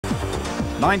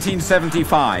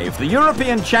1975, the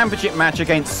European Championship match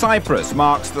against Cyprus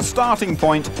marks the starting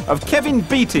point of Kevin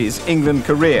Beattie's England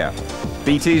career.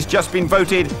 Beattie's just been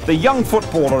voted the Young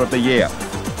Footballer of the Year.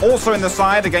 Also in the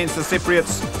side against the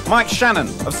Cypriots, Mike Shannon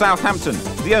of Southampton,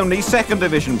 the only second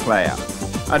division player.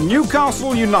 And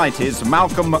Newcastle United's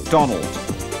Malcolm McDonald.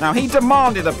 Now he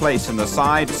demanded a place in the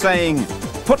side, saying,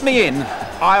 "Put me in,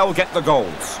 I'll get the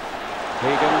goals."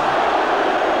 Keegan,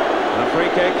 and a free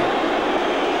kick.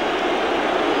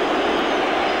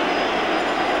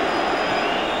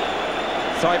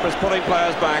 Cyprus pulling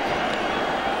players back.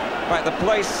 In fact,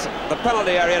 the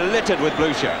penalty area littered with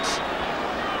blue shirts.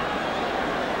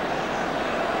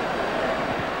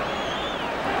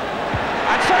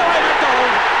 And straight away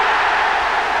McDonald.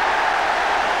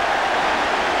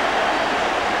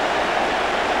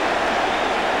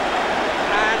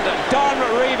 And Don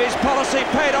Reevy's policy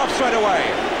paid off straight away.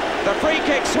 The free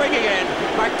kick swinging in.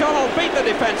 McDonald beat the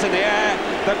defence in the air.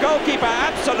 The goalkeeper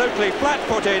absolutely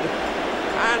flat-footed.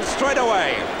 And straight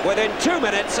away, within 2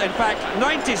 minutes, in fact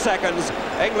 90 seconds,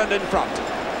 England in front.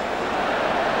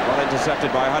 Well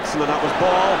intercepted by Hudson, and that was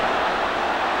ball.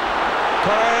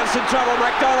 Koreans in trouble,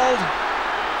 McDonald.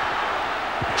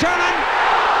 Shannon!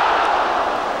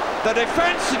 The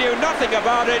defence knew nothing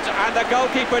about it, and the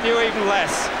goalkeeper knew even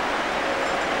less.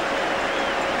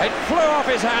 It flew off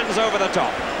his hands over the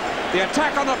top. The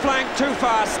attack on the flank too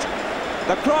fast.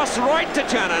 The cross right to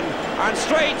Shannon, and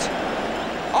straight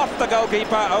off the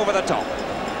goalkeeper over the top.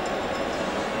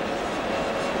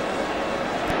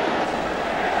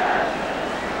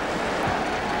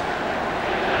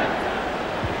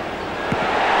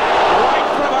 Right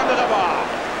from under the bar.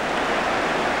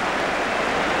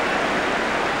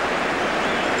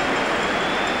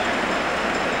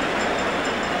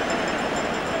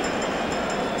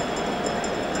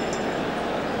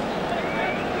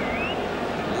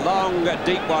 Long,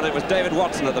 deep one. It was David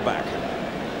Watson at the back.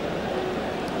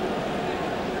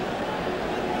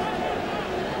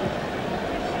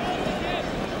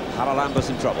 Lambus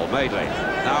in trouble. Madeley.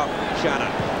 Now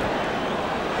Shannon.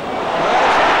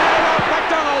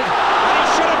 McDonald, and he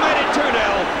should have made it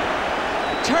 2-0.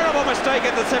 Terrible mistake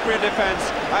in the Cypriot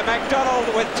defence, and McDonald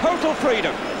with total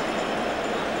freedom.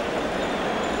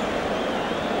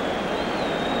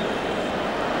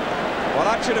 Well,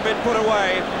 that should have been put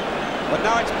away, but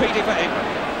now it's Beattie for England.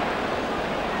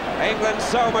 England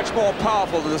so much more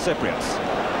powerful than the Cypriots.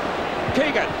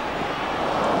 Keegan.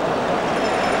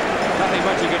 Nothing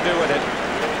much he could do with it.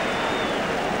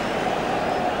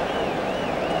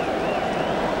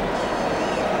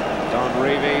 Don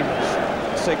Reevy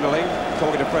signalling,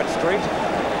 talking to Fred Street.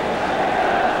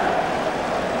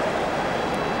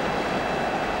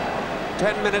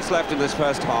 Ten minutes left in this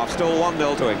first half, still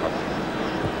 1-0 to England.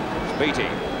 It's Beattie.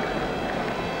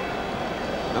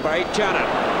 Number 8, Shannon.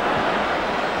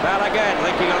 Bell again,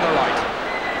 linking on the right.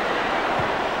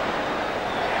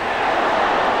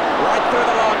 Through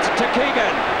the lot to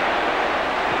Keegan.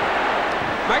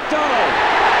 McDonald.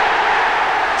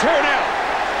 2-0.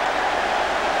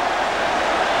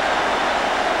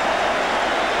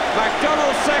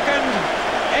 McDonald second,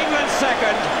 England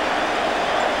second.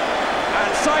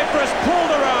 And Cyprus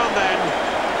pulled around then.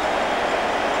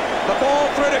 The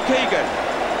ball through to Keegan.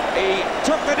 He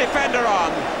took the defender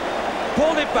on,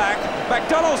 pulled it back.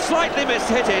 McDonald slightly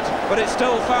mishit it, but it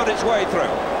still found its way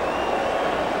through.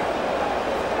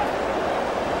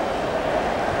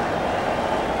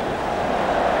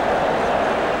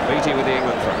 Beattie with the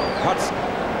England throw. Hudson.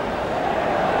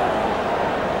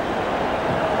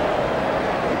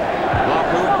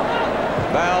 Marku.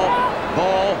 Bell.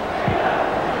 Ball.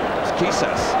 It's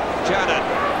Kisas. Shannon.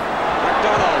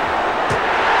 McDonald.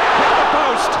 Hit the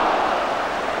post.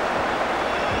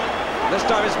 This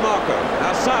time it's Marku.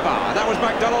 Now Saba. And that was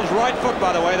McDonald's right foot,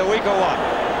 by the way, the weaker one.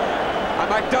 And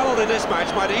McDonald in this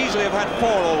match might easily have had 4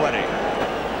 already.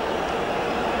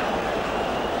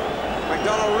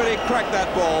 McDonald really cracked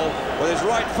that ball with his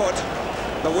right foot,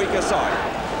 the weaker side.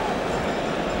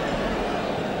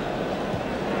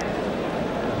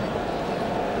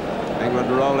 England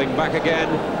rolling back again.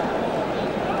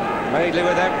 Madeley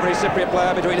with every Cypriot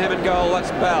player between him and goal,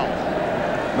 that's Bell.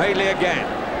 Madeley again.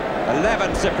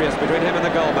 11 Cypriots between him and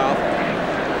the goal mouth,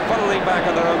 funneling back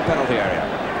on their own penalty area.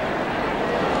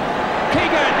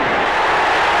 Keegan!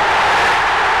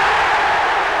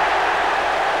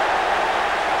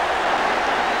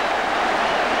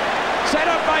 Set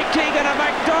up by Keegan, and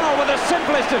McDonald with the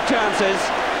simplest of chances.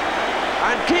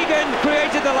 And Keegan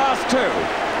created the last 2.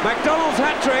 McDonald's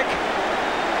hat-trick.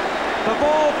 The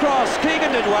ball crossed,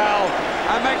 Keegan did well,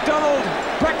 and McDonald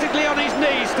practically on his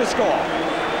knees to score.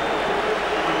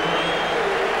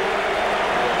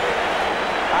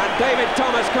 And David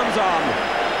Thomas comes on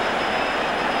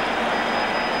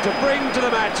to bring to the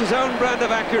match his own brand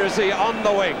of accuracy on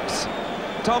the wings.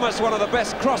 Thomas, one of the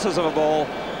best crossers of a ball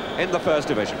in the First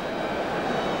Division.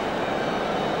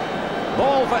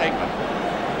 Ball for England.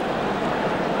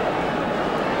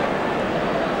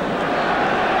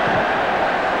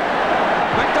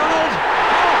 McDonald.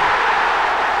 Oh!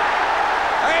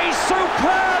 A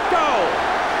superb goal.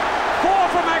 4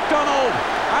 for McDonald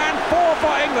and 4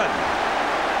 for England.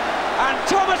 And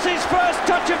Thomas's first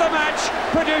touch of the match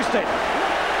produced it.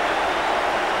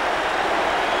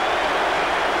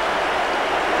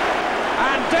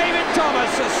 And David Thomas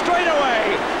straight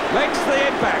away makes the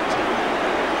impact.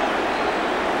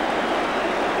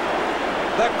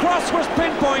 The cross was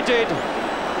pinpointed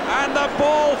and the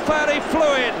ball fairly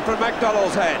flew in from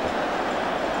McDonald's head.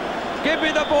 Give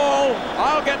me the ball,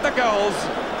 I'll get the goals.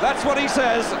 That's what he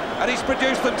says, and he's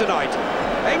produced them tonight.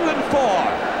 England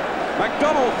 4,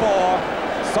 McDonald 4,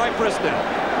 Cyprus 0.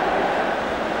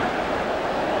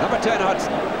 Number 10,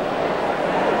 Hudson.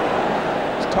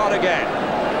 It's Todd again.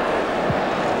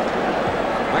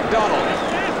 McDonald,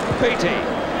 Beattie,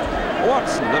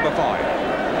 Watson, number 5.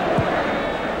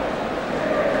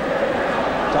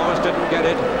 Thomas didn't get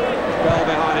it. Bell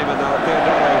behind him, and now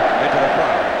Theodoro into the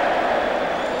crowd.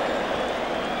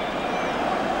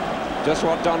 Just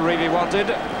what Don Revie wanted,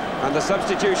 and the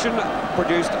substitution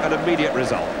produced an immediate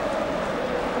result.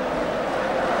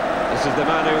 This is the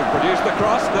man who produced the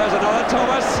cross. There's another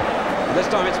Thomas. And this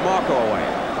time it's Marco away.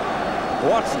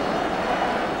 Watson.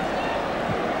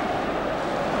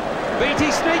 Beattie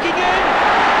sneaking in.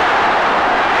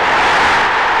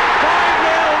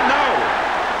 5-0, no.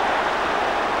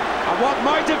 And what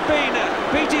might have been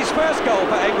Beattie's first goal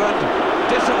for England,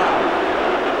 disallowed.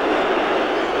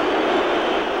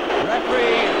 The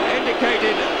referee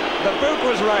indicated the boot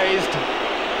was raised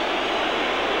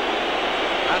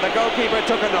and the goalkeeper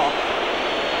took a knock.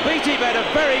 Beattie made a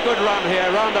very good run here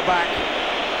round the back.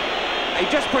 He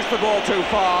just pushed the ball too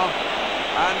far,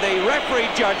 and the referee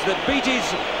judged that Beattie's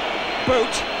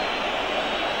boot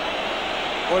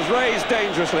was raised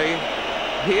dangerously.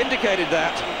 He indicated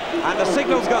that, and the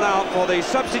signal's gone out for the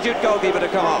substitute goalkeeper to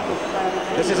come on.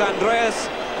 This is Andreas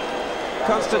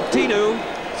Constantinou.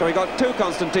 So we got 2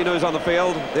 Constantinos on the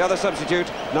field. The other substitute,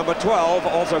 number 12,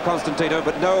 also Constantino,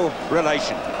 but no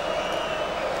relation.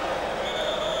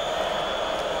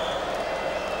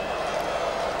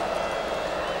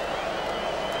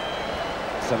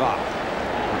 Savard.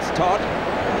 It's Todd.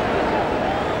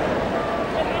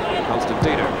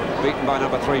 Constantino, beaten by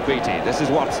number 3, Beattie. This is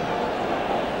Watson.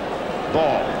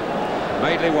 Ball.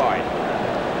 Madeley wide.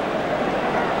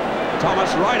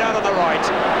 Thomas right out on the right.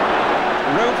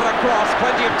 Room for the cross,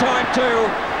 plenty of time too.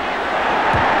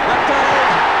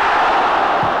 McDonald.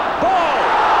 Ball!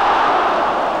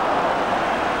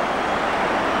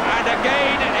 And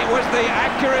again, it was the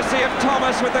accuracy of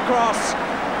Thomas with the cross.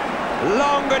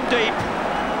 Long and deep.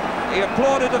 He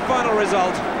applauded the final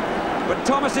result, but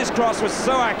Thomas's cross was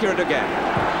so accurate again.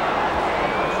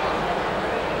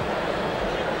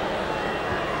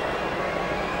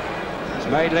 It's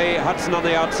Madeley, Hudson on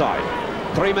the outside.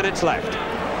 3 minutes left.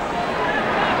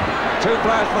 2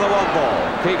 players for the 1 ball,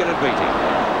 Keegan and Beattie.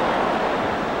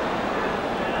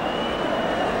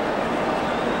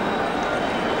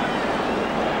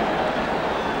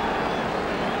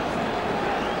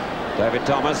 David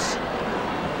Thomas.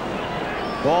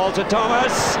 Ball to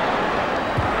Thomas.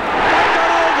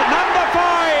 McDonald, number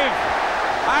 5!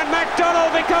 And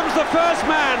McDonald becomes the first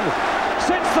man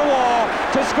since the war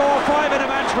to score 5 in a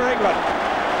match for England.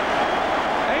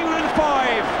 England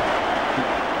 5.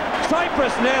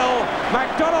 Cyprus 0,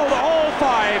 McDonald all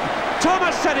 5.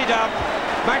 Thomas set it up,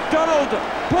 McDonald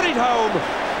put it home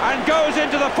and goes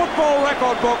into the football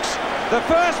record books. The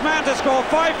first man to score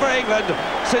 5 for England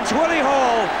since Willie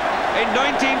Hall in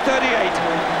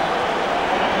 1938.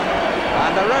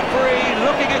 And the referee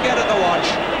looking again at the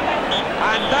watch.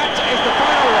 And that is the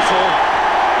final whistle.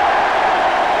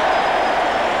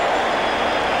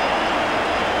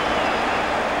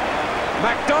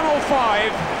 McDonald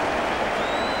 5.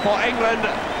 For England,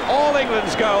 all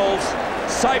England's goals,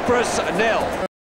 Cyprus 0.